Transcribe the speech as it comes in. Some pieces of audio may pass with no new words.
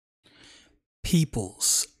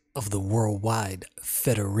peoples of the worldwide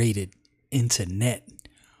federated internet.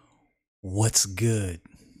 What's good?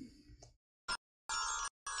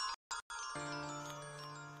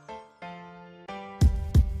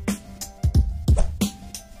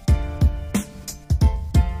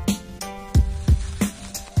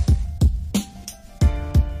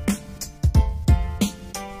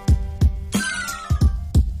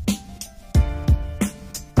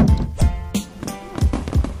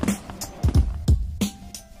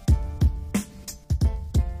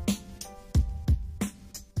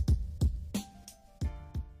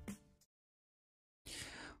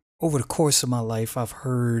 Over the course of my life, I've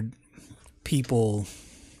heard people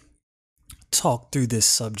talk through this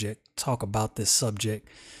subject, talk about this subject,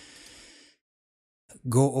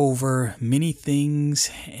 go over many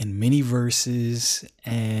things and many verses,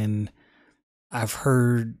 and I've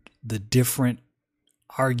heard the different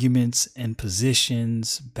arguments and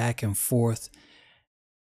positions back and forth.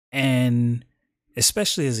 And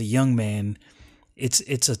especially as a young man,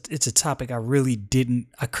 it's a topic I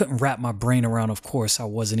couldn't wrap my brain around. Of course, I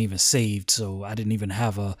wasn't even saved, so I didn't even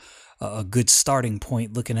have a good starting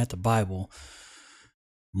point looking at the Bible.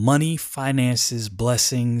 Money, finances,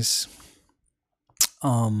 blessings,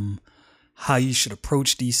 how you should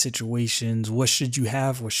approach these situations, what should you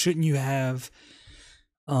have, what shouldn't you have,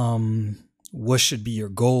 what should be your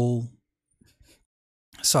goal.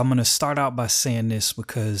 So I'm going to start out by saying this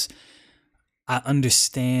because I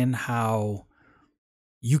understand how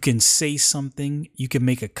you can say something, you can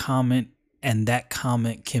make a comment, and that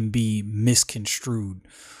comment can be misconstrued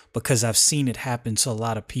because I've seen it happen to a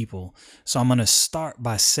lot of people. So I'm going to start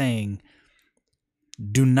by saying,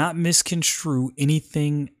 do not misconstrue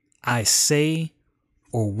anything I say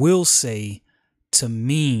or will say to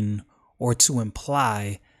mean or to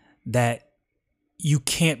imply that you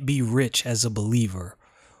can't be rich as a believer,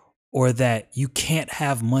 or that you can't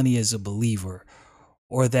have money as a believer,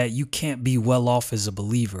 or that you can't be well off as a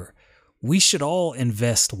believer. We should all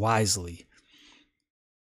invest wisely.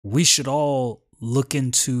 We should all look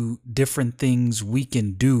into different things we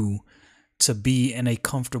can do to be in a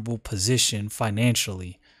comfortable position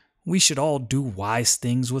financially. We should all do wise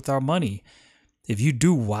things with our money. If you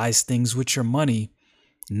do wise things with your money,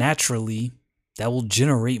 naturally, that will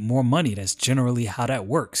generate more money. That's generally how that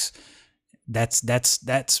works. That's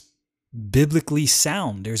biblically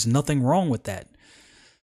sound. There's nothing wrong with that.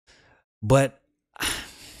 But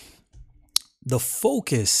the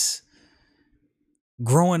focus,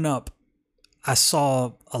 growing up, I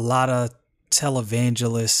saw a lot of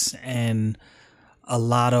televangelists and a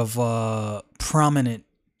lot of prominent,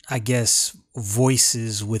 I guess,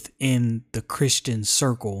 voices within the Christian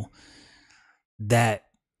circle that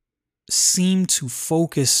seem to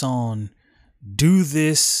focus on do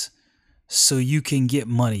this so you can get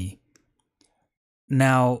money.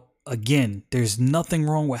 Now, again, there's nothing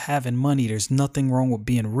wrong with having money. There's nothing wrong with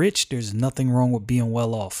being rich. There's nothing wrong with being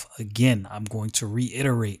well off. Again, I'm going to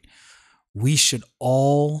reiterate, we should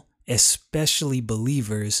all, especially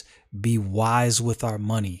believers, be wise with our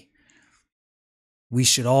money. We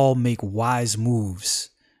should all make wise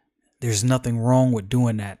moves. There's nothing wrong with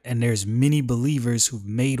doing that. And there's many believers who've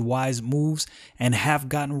made wise moves and have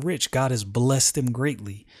gotten rich. God has blessed them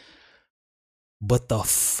greatly. But the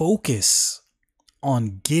focus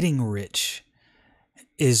on getting rich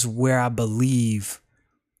is where I believe,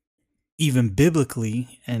 even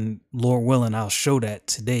biblically, and Lord willing, I'll show that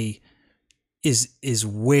today, is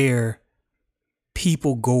where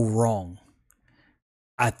people go wrong.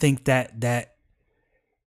 I think that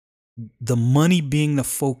the money being the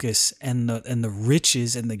focus and the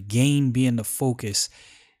riches and the gain being the focus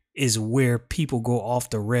is where people go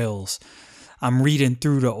off the rails. I'm reading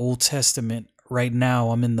through the Old Testament right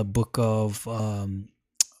now. I'm in the book of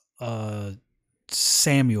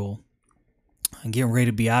Samuel. I'm getting ready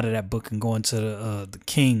to be out of that book and going to the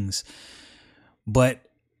Kings. But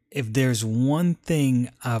if there's one thing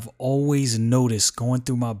I've always noticed going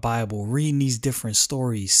through my Bible, reading these different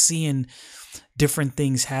stories, seeing different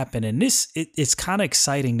things happen, and it's kind of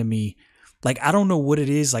exciting to me. Like, I don't know what it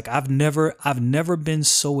is. Like, I've never been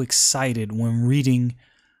so excited when reading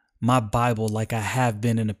my Bible like I have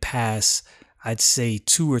been in the past, I'd say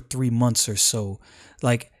 2 or 3 months or so.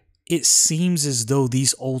 Like, it seems as though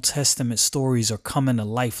these Old Testament stories are coming to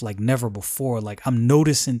life like never before. Like, I'm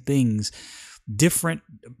noticing things, different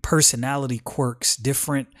personality quirks,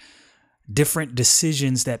 different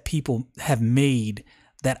decisions that people have made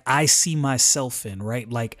that I see myself in, right?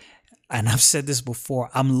 Like, and I've said this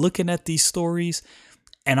before, I'm looking at these stories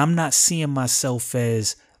and I'm not seeing myself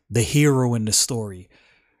as the hero in the story,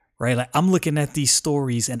 right? Like, I'm looking at these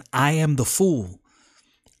stories and I am the fool.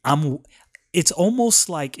 it's almost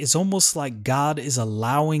like God is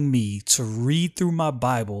allowing me to read through my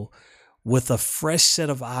Bible with a fresh set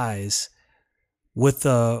of eyes, with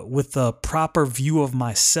a proper view of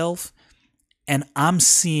myself, and I'm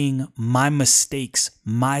seeing my mistakes,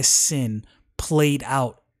 my sin played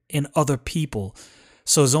out in other people.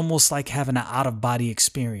 So it's almost like having an out of body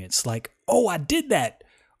experience. Like, oh, I did that.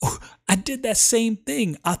 Oh, I did that same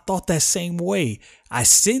thing. I thought that same way. I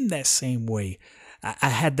sinned that same way. I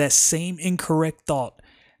had that same incorrect thought.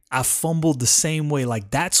 I fumbled the same way.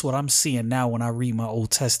 Like, that's what I'm seeing now when I read my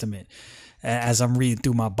Old Testament, as I'm reading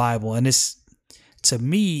through my Bible. And to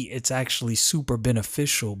me, it's actually super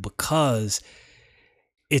beneficial because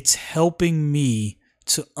it's helping me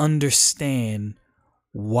to understand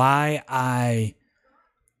why I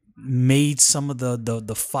made some of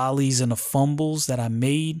the follies and the fumbles that I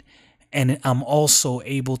made. And I'm also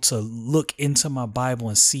able to look into my Bible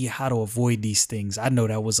and see how to avoid these things. I know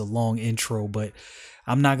that was a long intro, but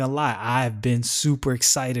I'm not gonna lie, I've been super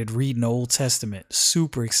excited reading the Old Testament.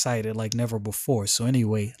 Super excited like never before. So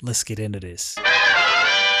anyway, let's get into this.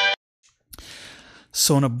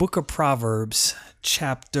 So in the book of Proverbs,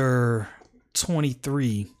 chapter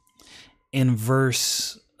 23, in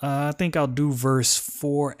verse, I think I'll do verse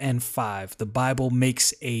 4 and 5. The Bible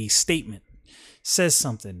makes a statement, says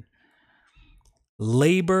something.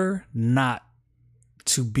 Labor not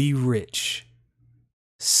to be rich.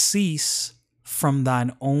 Cease from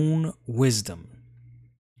thine own wisdom.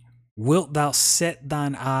 Wilt thou set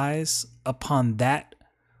thine eyes upon that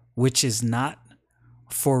which is not?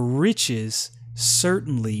 For riches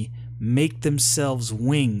certainly make themselves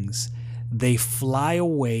wings. They fly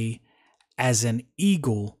away as an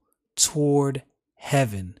eagle toward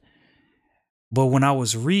heaven. But when I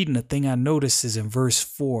was reading, the thing I noticed is in verse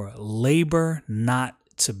 4, labor not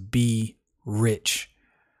to be rich.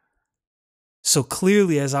 So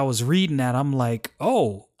clearly, as I was reading that, I'm like,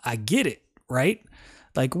 oh, I get it, right?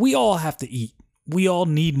 Like, we all have to eat. We all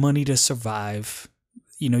need money to survive.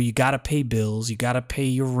 You know, you got to pay bills. You got to pay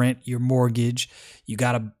your rent, your mortgage. You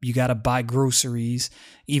got to buy groceries.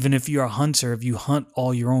 Even if you're a hunter, if you hunt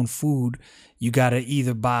all your own food, you got to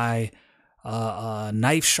either buy a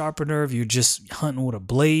knife sharpener if you're just hunting with a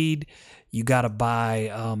blade. You got to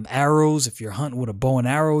buy arrows. If you're hunting with a bow and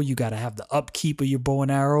arrow, you got to have the upkeep of your bow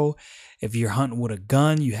and arrow. If you're hunting with a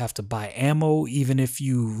gun, you have to buy ammo. Even if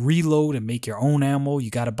you reload and make your own ammo,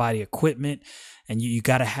 you got to buy the equipment, and you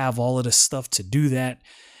got to have all of the stuff to do that.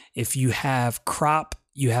 If you have crop,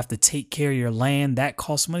 you have to take care of your land. That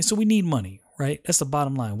costs money. So we need money, right? That's the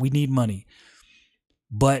bottom line. We need money.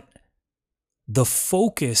 But the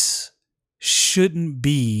focus shouldn't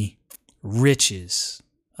be riches.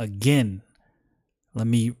 Again, let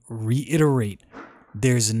me reiterate.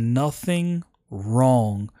 There's nothing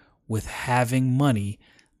wrong with having money.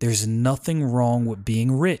 There's nothing wrong with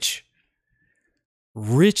being rich.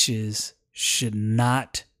 Riches should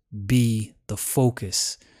not be the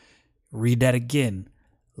focus. Read that again.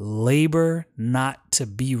 Labor not to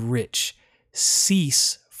be rich.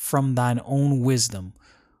 Cease from thine own wisdom.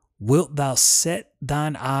 Wilt thou set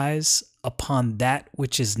thine eyes upon that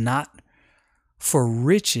which is not? For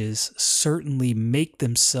riches certainly make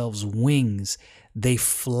themselves wings. They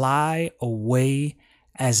fly away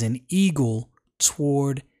as an eagle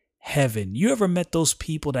toward heaven. You ever met those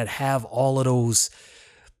people that have all of those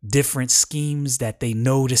different schemes that they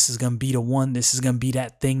know this is going to be the one, this is going to be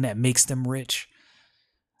that thing that makes them rich?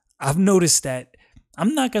 I've noticed that.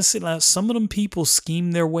 I'm not going to say that some of them people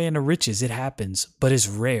scheme their way into riches. It happens, but it's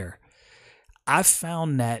rare. I've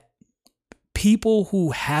found that people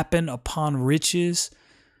who happen upon riches,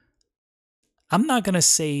 I'm not going to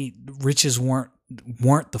say riches weren't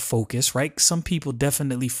the focus, right? Some people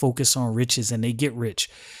definitely focus on riches and they get rich.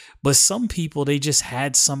 But some people, they just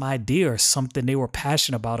had some idea or something they were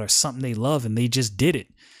passionate about or something they love and they just did it.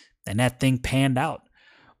 And that thing panned out.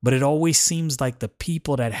 But it always seems like the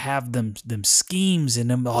people that have them schemes in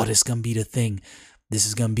them, oh, this is going to be the thing. This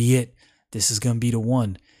is going to be it. This is going to be the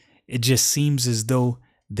one. It just seems as though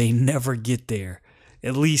they never get there.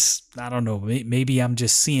 At least, I don't know, maybe I'm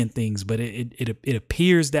just seeing things, but it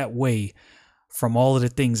appears that way from all of the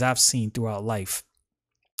things I've seen throughout life.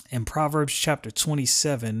 In Proverbs chapter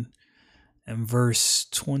 27 and verse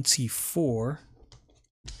 24,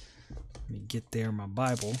 let me get there in my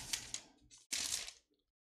Bible.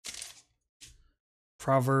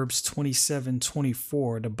 Proverbs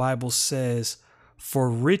 27:24, the Bible says, "For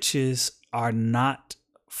riches are not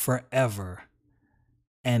forever,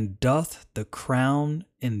 and doth the crown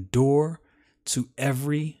endure to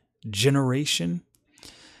every generation?"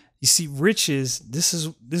 You see, riches, this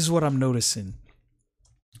is what I'm noticing.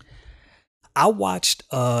 I watched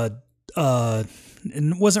a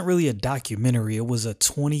it wasn't really a documentary. It was a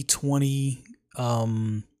 2020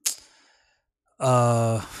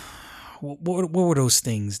 uh what were those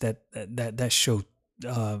things that show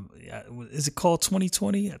is it called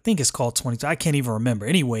 2020? I think it's called 2020. I can't even remember.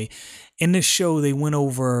 Anyway, in this show they went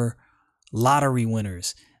over lottery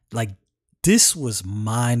winners. Like, this was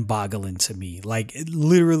mind-boggling to me. Like,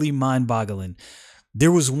 literally mind-boggling.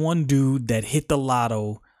 There was one dude that hit the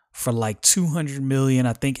lotto for like 200 million.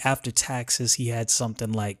 I think after taxes he had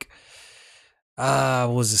something like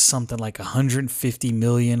was it something like 150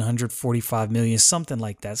 million, 145 million, something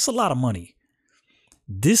like that. It's a lot of money.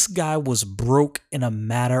 This guy was broke in a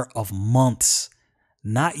matter of months,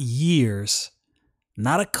 not years,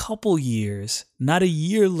 not a couple years, not a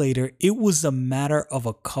year later. It was a matter of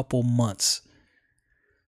a couple months.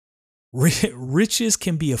 Riches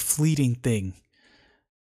can be a fleeting thing.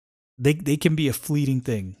 They can be a fleeting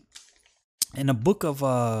thing. In the book of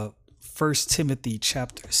 1 Timothy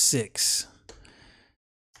chapter 6,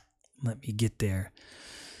 let me get there.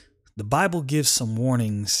 The Bible gives some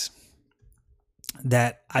warnings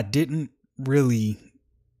that I didn't really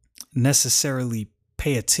necessarily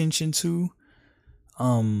pay attention to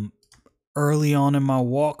early on in my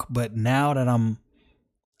walk, but now that I'm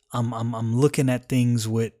looking at things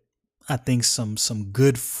with, I think, some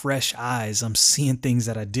good fresh eyes, I'm seeing things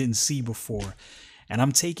that I didn't see before, and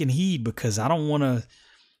I'm taking heed because I don't want to.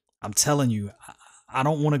 I'm telling you, I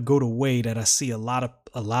don't want to go the way that I see a lot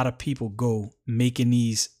of people go, making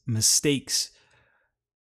these mistakes,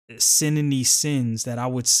 sinning these sins that I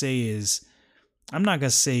would say is, I'm not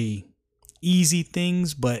gonna say easy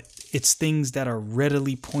things, but it's things that are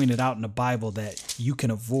readily pointed out in the Bible that you can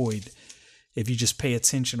avoid if you just pay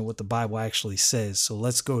attention to what the Bible actually says. So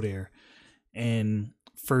let's go there. In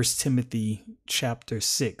 1 Timothy chapter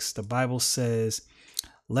 6, the Bible says,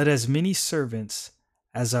 "Let as many servants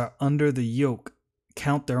as are under the yoke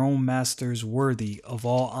count their own masters worthy of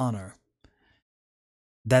all honor,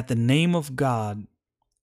 that the name of God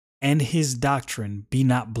and his doctrine be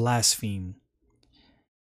not blasphemed.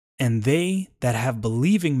 And they that have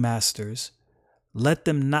believing masters, let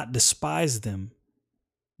them not despise them,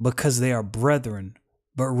 because they are brethren,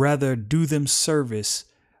 but rather do them service,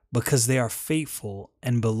 because they are faithful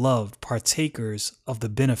and beloved, partakers of the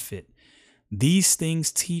benefit. These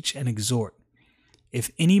things teach and exhort.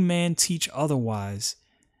 If any man teach otherwise,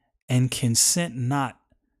 and consent not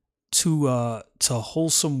to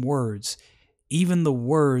wholesome words, even the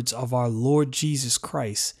words of our Lord Jesus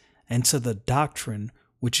Christ, and to the doctrine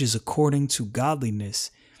which is according to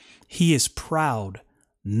godliness, he is proud,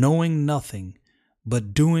 knowing nothing,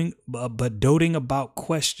 but doting about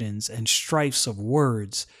questions and strifes of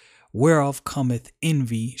words, whereof cometh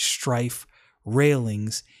envy, strife,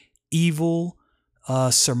 railings, evil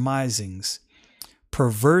surmisings,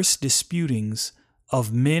 perverse disputings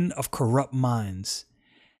of men of corrupt minds,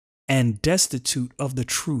 and destitute of the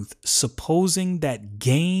truth, supposing that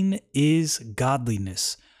gain is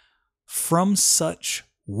godliness. From such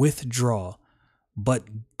withdraw, but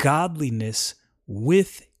godliness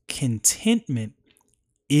with contentment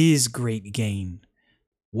is great gain."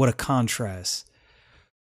 What a contrast.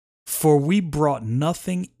 "For we brought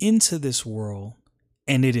nothing into this world,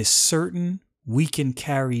 and it is certain we can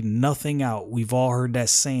carry nothing out." We've all heard that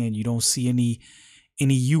saying, you don't see any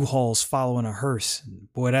U-Hauls following a hearse.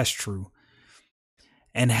 Boy, that's true.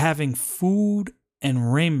 "And having food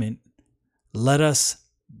and raiment, let us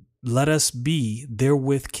be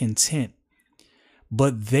therewith content.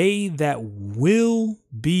 But they that will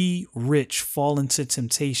be rich fall into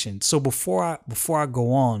temptation." So before I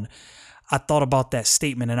go on, I thought about that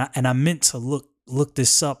statement, and I meant to look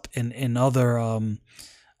this up in other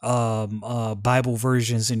Bible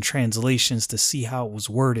versions and translations to see how it was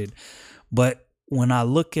worded. But when I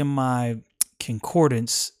look in my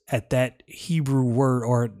concordance at that Hebrew word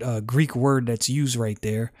or Greek word that's used right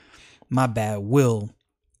there, my bad, will,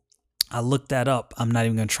 I looked that up. I'm not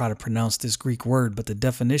even going to try to pronounce this Greek word, but the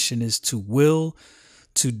definition is to will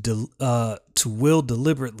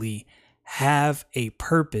deliberately, have a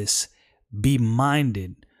purpose, be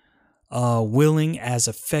minded, willing as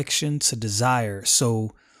affection to desire.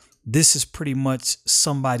 So this is pretty much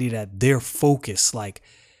somebody that they're focused, like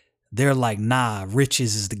they're like, nah,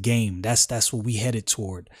 riches is the game. That's what we headed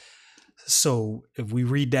toward. So if we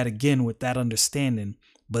read that again with that understanding,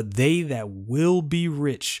 but they that will be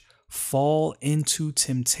rich fall into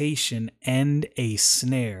temptation and a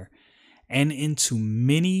snare, and into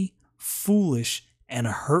many foolish and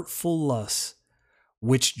hurtful lusts,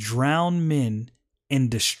 which drown men in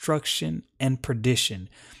destruction and perdition.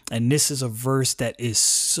 And this is a verse that is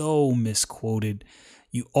so misquoted.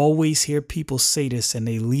 You always hear people say this and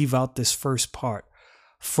they leave out this first part.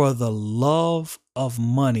 For the love of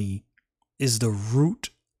money is the root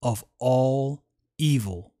of all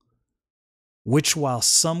evil, which while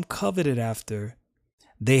some coveted after,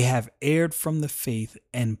 they have erred from the faith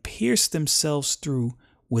and pierced themselves through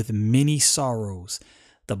with many sorrows.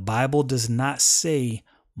 The Bible does not say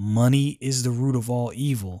money is the root of all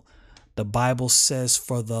evil. The Bible says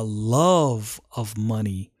for the love of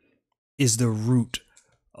money is the root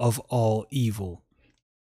of all evil.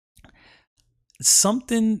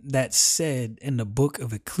 Something that's said in the book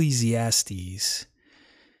of Ecclesiastes,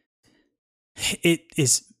 it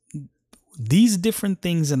is these different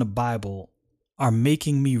things in the Bible are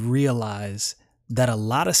making me realize that a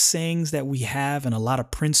lot of sayings that we have and a lot of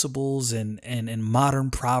principles and modern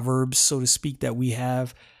proverbs, so to speak, that we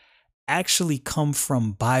have actually come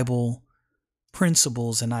from Bible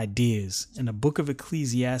principles and ideas. In the book of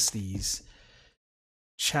Ecclesiastes,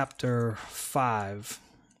 chapter 5,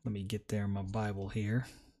 let me get there in my Bible here.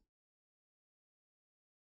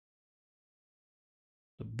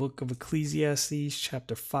 The book of Ecclesiastes,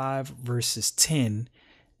 chapter 5, verses 10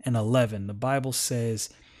 and 11. The Bible says,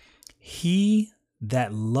 "He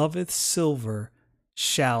that loveth silver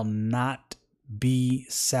shall not be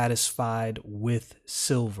satisfied with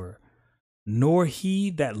silver, nor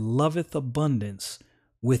he that loveth abundance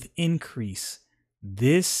with increase.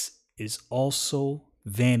 This is also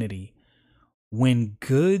vanity. When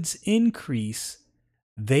goods increase,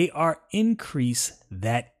 they are increase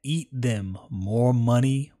that eat them. More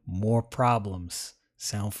money, more problems."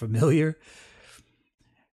 Sound familiar?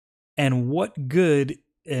 And what good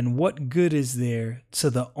is there to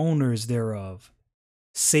the owners thereof,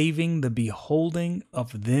 saving the beholding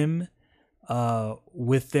of them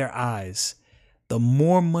with their eyes? The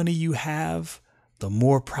more money you have, the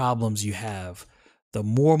more problems you have. The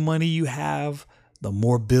more money you have, the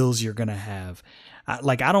more bills you're gonna have.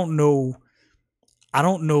 I don't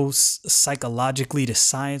know psychologically the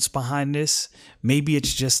science behind this. Maybe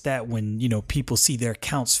it's just that when, people see their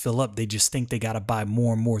accounts fill up, they just think they got to buy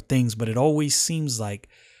more and more things. But it always seems like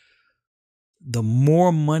the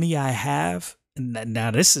more money I have, and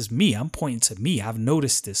now this is me, I'm pointing to me. I've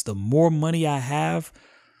noticed this. The more money I have,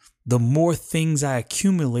 the more things I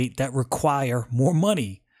accumulate that require more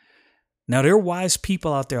money. Now, there are wise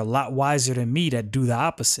people out there, a lot wiser than me, that do the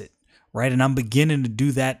opposite. Right. And I'm beginning to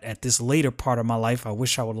do that at this later part of my life. I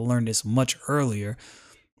wish I would have learned this much earlier.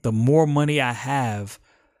 The more money I have,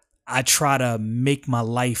 I try to make my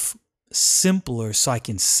life simpler so I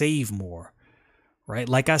can save more. Right.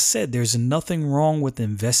 Like I said, there's nothing wrong with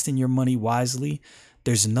investing your money wisely.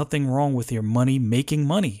 There's nothing wrong with your money making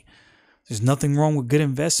money. There's nothing wrong with good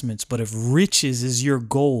investments. But if riches is your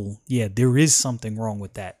goal, yeah, there is something wrong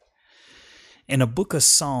with that. In the book of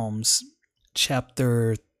Psalms,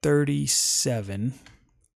 chapter 37,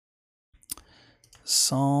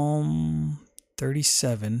 Psalm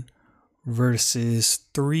 37, verses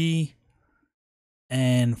 3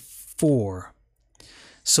 and 4.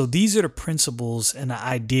 So these are the principles and the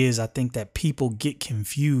ideas I think that people get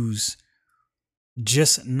confused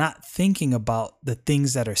just not thinking about the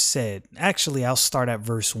things that are said. Actually, I'll start at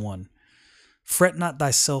verse 1. "Fret not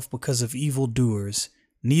thyself because of evildoers,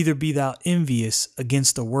 neither be thou envious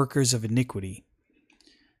against the workers of iniquity.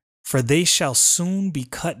 For they shall soon be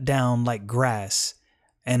cut down like grass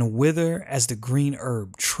and wither as the green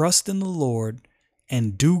herb. Trust in the Lord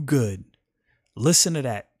and do good." Listen to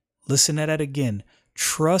that. Listen to that again.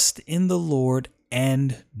 "Trust in the Lord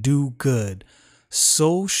and do good.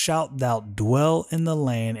 So shalt thou dwell in the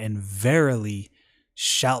land, and verily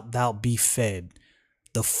shalt thou be fed."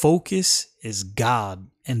 The focus is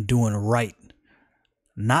God and doing right,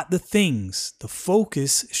 not the things. The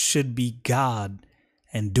focus should be God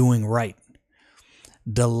and doing right.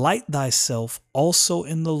 "Delight thyself also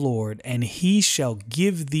in the Lord, and he shall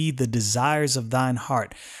give thee the desires of thine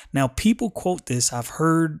heart." Now, people quote this. I've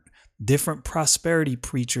heard different prosperity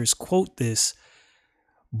preachers quote this,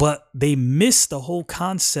 but they miss the whole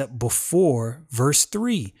concept before verse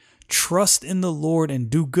 3. Trust in the Lord and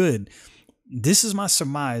do good. This is my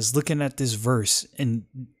surmise looking at this verse and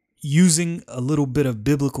using a little bit of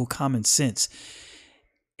biblical common sense.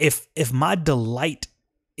 If my delight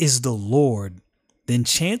is the Lord, then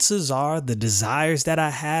chances are the desires that I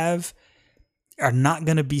have are not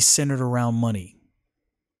going to be centered around money.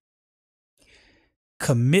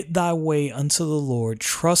 "Commit thy way unto the Lord,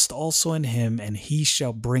 trust also in him, and he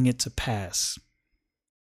shall bring it to pass."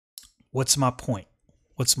 What's my point?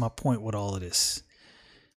 What's my point with all of this?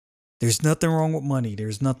 There's nothing wrong with money.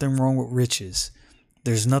 There's nothing wrong with riches.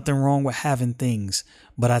 There's nothing wrong with having things.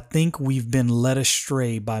 But I think we've been led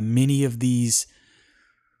astray by many of these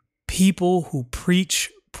People who preach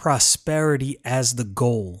prosperity as the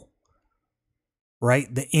goal,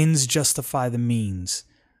 right? The ends justify the means.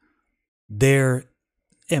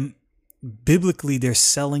 And biblically, they're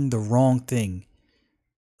selling the wrong thing.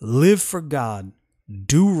 Live for God,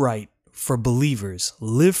 do right for believers.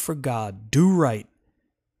 Live for God, do right.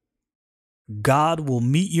 God will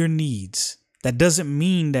meet your needs. That doesn't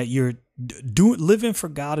mean that you're living for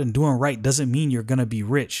God and doing right doesn't mean you're going to be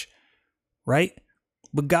rich, right?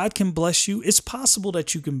 But God can bless you. It's possible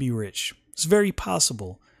that you can be rich. It's very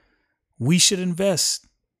possible. We should invest.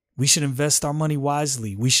 We should invest our money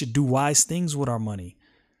wisely. We should do wise things with our money.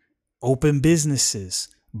 Open businesses,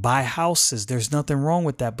 buy houses. There's nothing wrong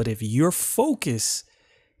with that. But if your focus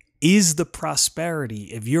is the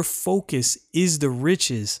prosperity, if your focus is the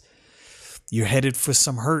riches, you're headed for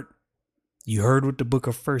some hurt. You heard what the book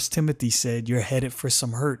of 1 Timothy said. You're headed for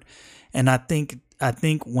some hurt. And I think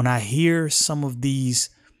when I hear some of these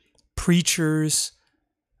preachers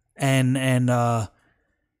and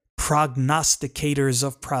prognosticators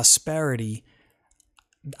of prosperity,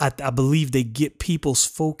 I believe they get people's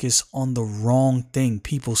focus on the wrong thing.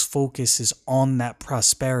 People's focus is on that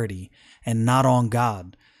prosperity and not on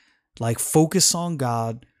God. Like, focus on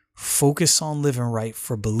God, focus on living right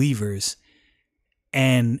for believers,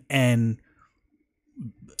 and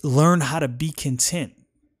learn how to be content.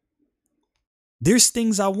 There's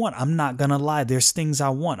things I want. I'm not going to lie. There's things I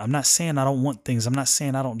want. I'm not saying I don't want things. I'm not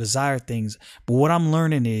saying I don't desire things. But what I'm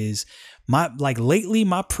learning is lately,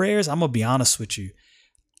 my prayers, I'm going to be honest with you.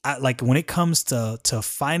 When it comes to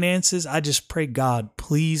finances, I just pray, God,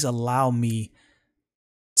 please allow me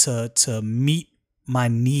to meet my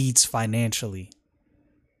needs financially.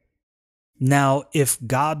 Now, if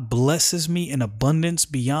God blesses me in abundance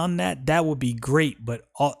beyond that, that would be great. But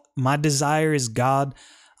my desire is, God,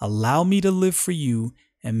 allow me to live for you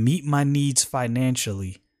and meet my needs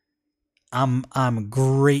financially. I'm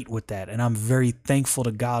great with that, and I'm very thankful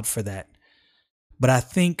to God for that. But I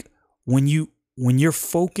think when your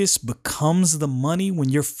focus becomes the money, when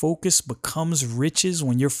your focus becomes riches,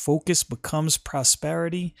 when your focus becomes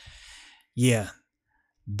prosperity, yeah,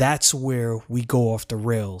 that's where we go off the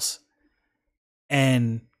rails.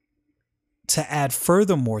 And to add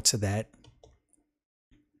furthermore to that,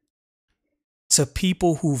 to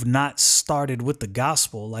people who've not started with the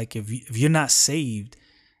gospel, like if you're not saved,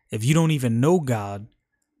 if you don't even know God,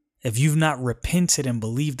 if you've not repented and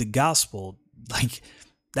believed the gospel, like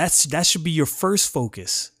that should be your first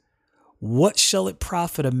focus. What shall it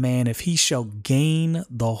profit a man if he shall gain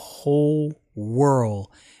the whole world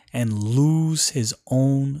and lose his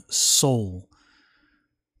own soul?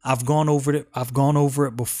 I've gone over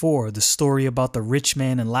it before, the story about the rich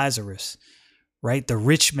man and Lazarus, right? The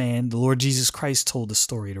rich man, the Lord Jesus Christ told the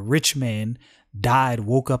story. The rich man died,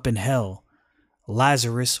 woke up in hell.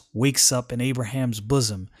 Lazarus wakes up in Abraham's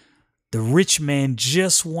bosom. The rich man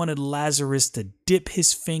just wanted Lazarus to dip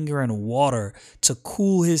his finger in water to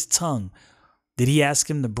cool his tongue. Did he ask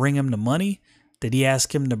him to bring him the money? Did he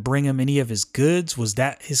ask him to bring him any of his goods? Was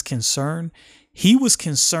that his concern? He was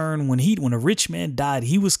concerned when a rich man died,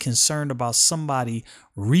 he was concerned about somebody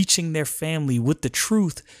reaching their family with the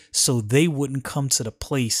truth so they wouldn't come to the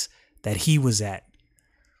place that he was at.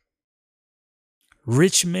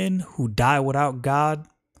 Rich men who die without God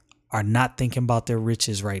are not thinking about their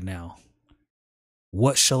riches right now.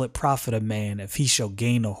 What shall it profit a man if he shall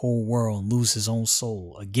gain the whole world and lose his own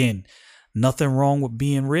soul? Again, nothing wrong with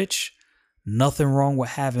being rich, nothing wrong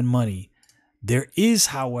with having money. There is,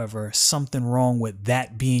 however, something wrong with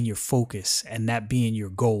that being your focus and that being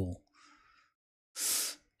your goal.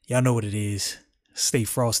 Y'all know what it is. Stay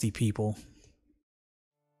frosty, people.